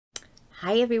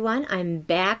Hi everyone, I'm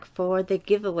back for the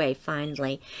giveaway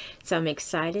finally. So I'm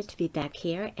excited to be back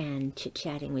here and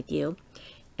chit-chatting with you.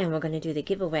 And we're going to do the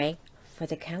giveaway for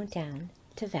the countdown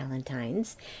to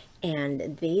Valentine's.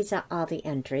 And these are all the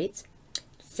entries.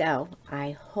 So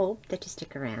I hope that you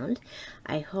stick around.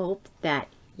 I hope that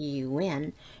you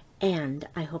win. And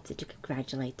I hope that you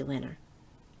congratulate the winner.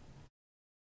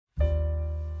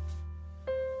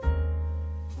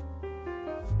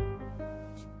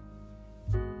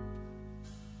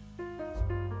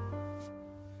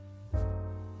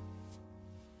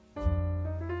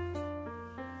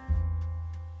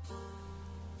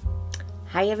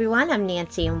 Hi everyone, I'm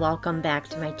Nancy and welcome back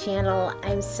to my channel.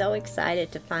 I'm so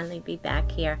excited to finally be back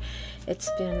here.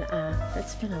 It's been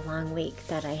a long week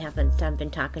that I haven't been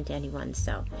talking to anyone,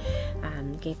 so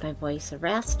gave my voice a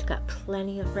rest, got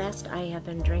plenty of rest. I have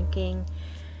been drinking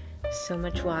so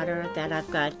much water that I've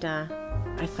got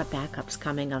backups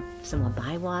coming of someone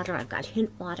buy water. I've got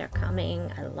hint water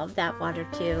coming. I love that water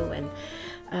too, and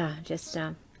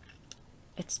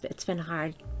it's been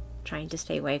hard trying to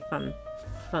stay away from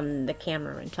the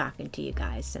camera and talking to you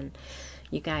guys, and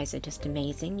you guys are just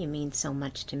amazing. You mean so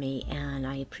much to me, and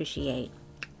I appreciate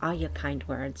all your kind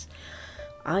words,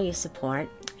 all your support.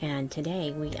 And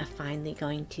today we are finally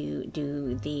going to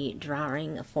do the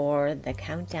drawing for the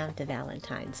countdown to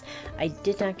Valentine's. I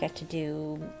did not get to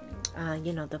do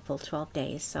the full 12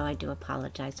 days, so I do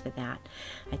apologize for that.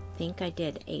 I think I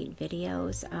did 8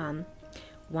 videos.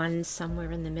 One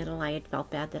somewhere in the middle, I had felt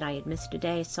bad that I had missed a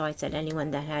day, so I said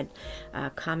anyone that had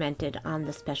commented on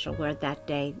the special word that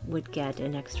day would get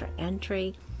an extra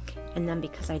entry. And then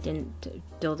because I didn't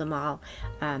do them all,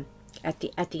 at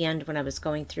the end when I was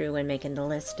going through and making the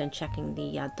list and checking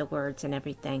the words and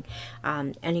everything,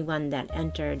 anyone that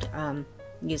entered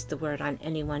used the word on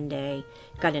any one day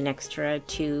got an extra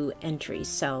 2 entries.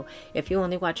 So if you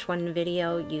only watch one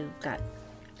video, you've got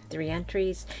 3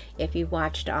 entries. If you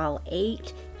watched all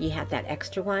 8, you had that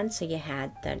extra one, so you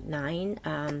had the 9,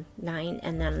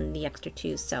 and then the extra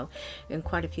 2. So, and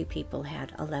quite a few people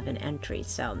had 11 entries.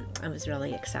 So I was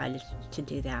really excited to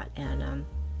do that, and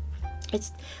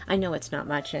I know it's not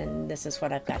much, and this is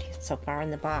what I've got so far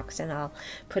in the box, and I'll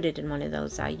put it in one of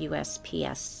those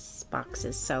USPS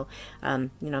boxes. So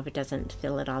if it doesn't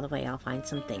fill it all the way, I'll find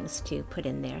some things to put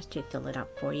in there to fill it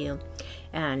up for you.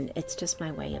 And it's just my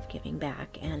way of giving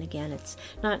back. And again, it's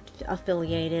not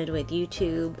affiliated with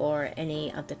YouTube or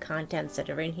any of the contents that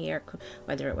are in here,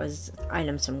 whether it was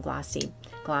items from Glossy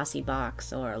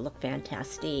Box or Look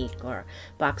Fantastic or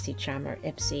Boxy Charm or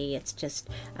Ipsy. It's just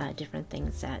different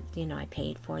things that I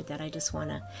paid for, that I just want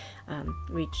to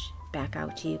reach back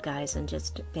out to you guys and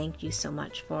just thank you so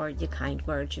much for your kind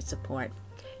words, your support.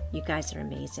 You guys are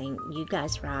amazing. You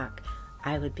guys rock.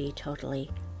 I would be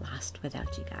totally lost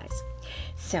without you guys.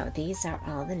 So these are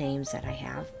all the names that I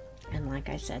have, and like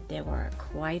I said, there were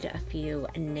quite a few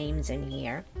names in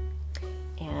here.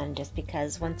 And just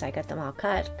because once I got them all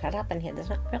cut up in here, there's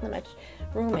not really much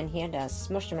room in here to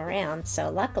smush them around. So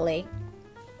luckily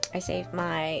I saved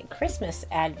my Christmas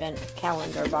Advent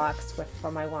calendar box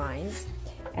for my wines.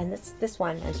 And this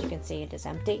one, as you can see, it is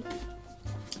empty.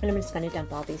 And I'm just going to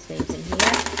dump all these names in here.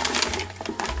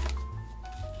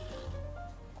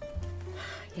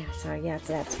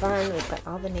 So that's fun. We've got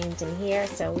all the names in here,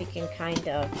 so we can kind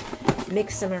of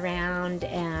mix them around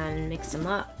and mix them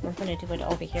up. I'm going to do it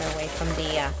over here away from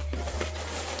the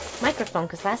microphone,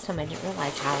 because last time I didn't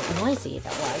realize how noisy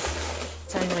that was.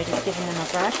 So anyway, just giving them a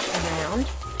brush around,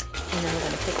 and then we're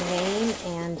going to pick a name,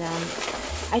 and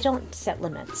I don't set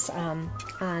limits on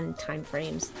time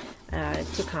frames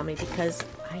to call me, because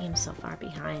I am so far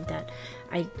behind that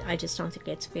I just don't think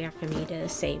it's fair for me to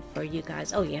say for you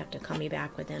guys, oh, you have to call me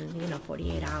back within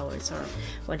 48 hours or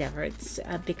whatever. It's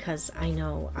because I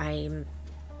know I'm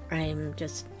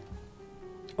just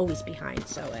always behind,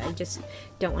 so I just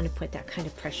don't want to put that kind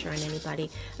of pressure on anybody.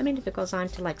 I mean, if it goes on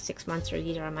to like 6 months or a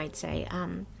year, I might say,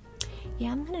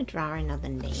 yeah, I'm going to draw another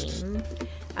name.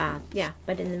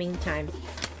 But in the meantime,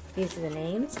 these are the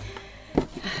names.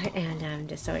 And I'm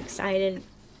just so excited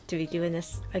to be doing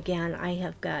this again. I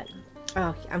have got,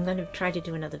 I'm going to try to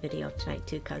do another video tonight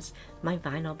too, because my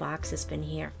vinyl box has been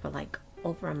here for like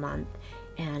over a month.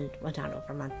 And, well, not over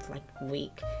a month, like a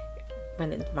week.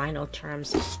 When in vinyl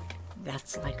terms,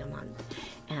 that's like a month.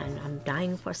 And I'm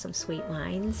dying for some sweet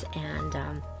wines, and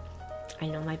I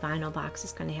know my vinyl box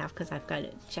is going to have, because I've got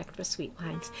it checked for sweet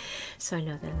wines, so I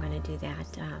know that I'm going to do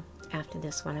that. After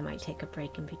this one, I might take a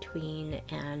break in between,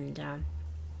 and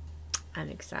I'm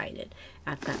excited.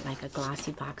 I've got like a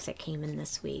glossy box that came in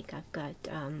this week. I've got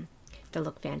the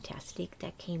Look Fantastic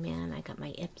that came in. I got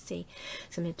my Ipsy,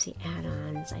 some Ipsy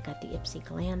add-ons. I got the Ipsy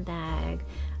glam bag.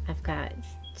 I've got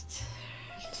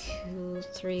 2,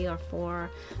 3, or 4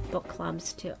 book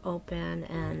clubs to open,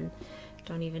 and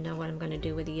don't even know what I'm going to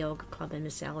do with the yoga club in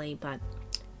Miss Ellie, but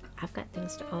I've got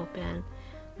things to open.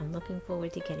 I'm looking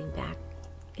forward to getting back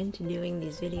into doing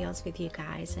these videos with you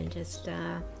guys, and just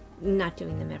not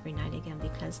doing them every night again,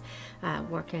 because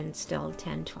working still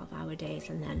 10-12 hour days,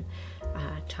 and then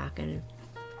talking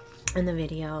in the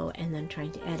video, and then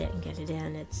trying to edit and get it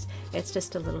in. It's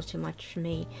just a little too much for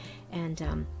me.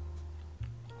 And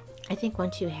I think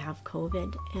once you have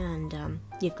COVID and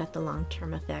you've got the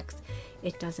long-term effects,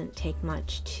 it doesn't take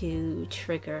much to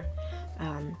trigger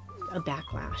a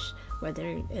backlash.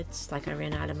 Whether it's like I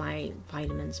ran out of my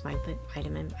vitamins, I've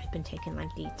been taking like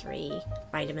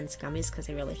D3 vitamins gummies because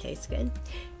they really taste good,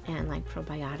 and like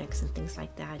probiotics and things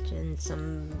like that, and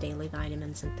some daily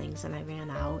vitamins and things, and I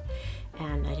ran out,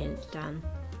 and I didn't,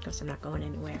 because I'm not going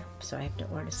anywhere, so I have to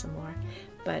order some more.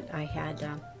 But I had,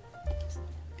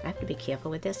 I have to be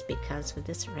careful with this, because with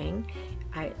this ring,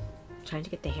 trying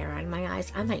to get the hair out of my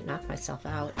eyes, I might knock myself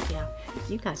out. Yeah,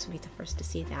 you guys will be the first to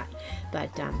see that. But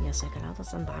yes, I got all those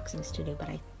unboxings to do, but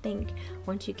I think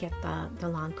once you get the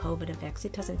long COVID effects,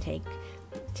 it doesn't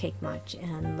take much,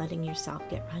 and letting yourself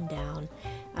get run down,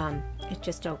 it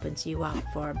just opens you up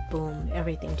for boom,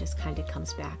 everything just kind of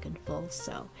comes back in full.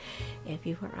 So if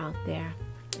you were out there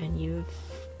and you've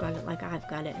got it like I've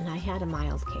got it, and I had a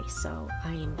mild case, so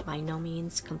I am by no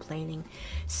means complaining.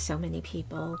 So many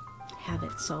people have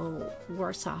it so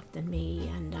worse off than me,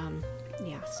 and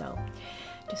yeah, so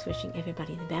just wishing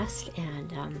everybody the best.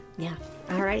 And yeah,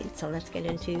 all right, so let's get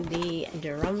into the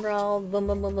drum roll. Boom,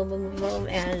 boom, boom, boom, boom, boom, boom.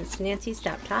 And Nancy,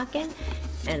 stop talking,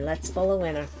 and let's pull a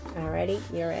winner. Alrighty,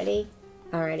 you ready?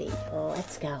 Alrighty,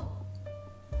 let's go.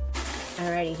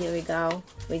 Alrighty, here we go.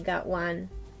 We got one.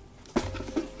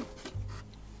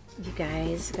 You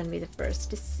guys are going to be the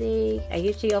first to see. I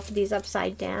usually open these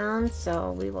upside down,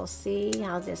 so we will see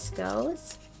how this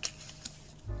goes.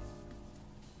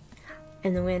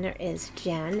 And the winner is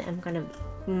Jen. I'm going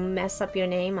to mess up your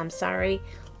name. I'm sorry.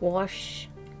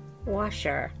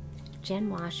 Washer. Jen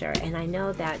Washer. And I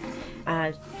know that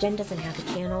Jen doesn't have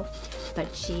a channel,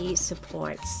 but she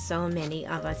supports so many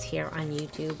of us here on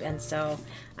YouTube. And so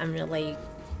I'm really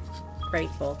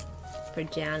grateful for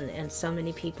Jen, and so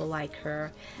many people like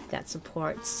her that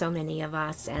support so many of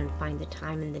us and find the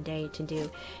time in the day to do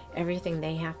everything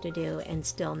they have to do and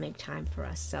still make time for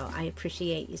us. So I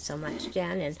appreciate you so much,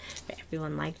 Jen, and for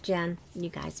everyone like Jen, you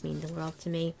guys mean the world to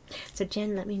me. So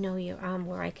Jen, let me know your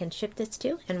where I can ship this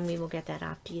to, and we will get that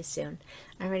off to you soon.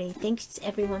 Alrighty, thanks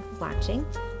everyone for watching.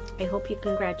 I hope you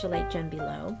congratulate Jen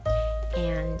below,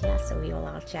 and yeah, so we will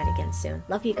all chat again soon.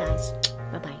 Love you guys.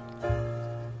 Bye bye.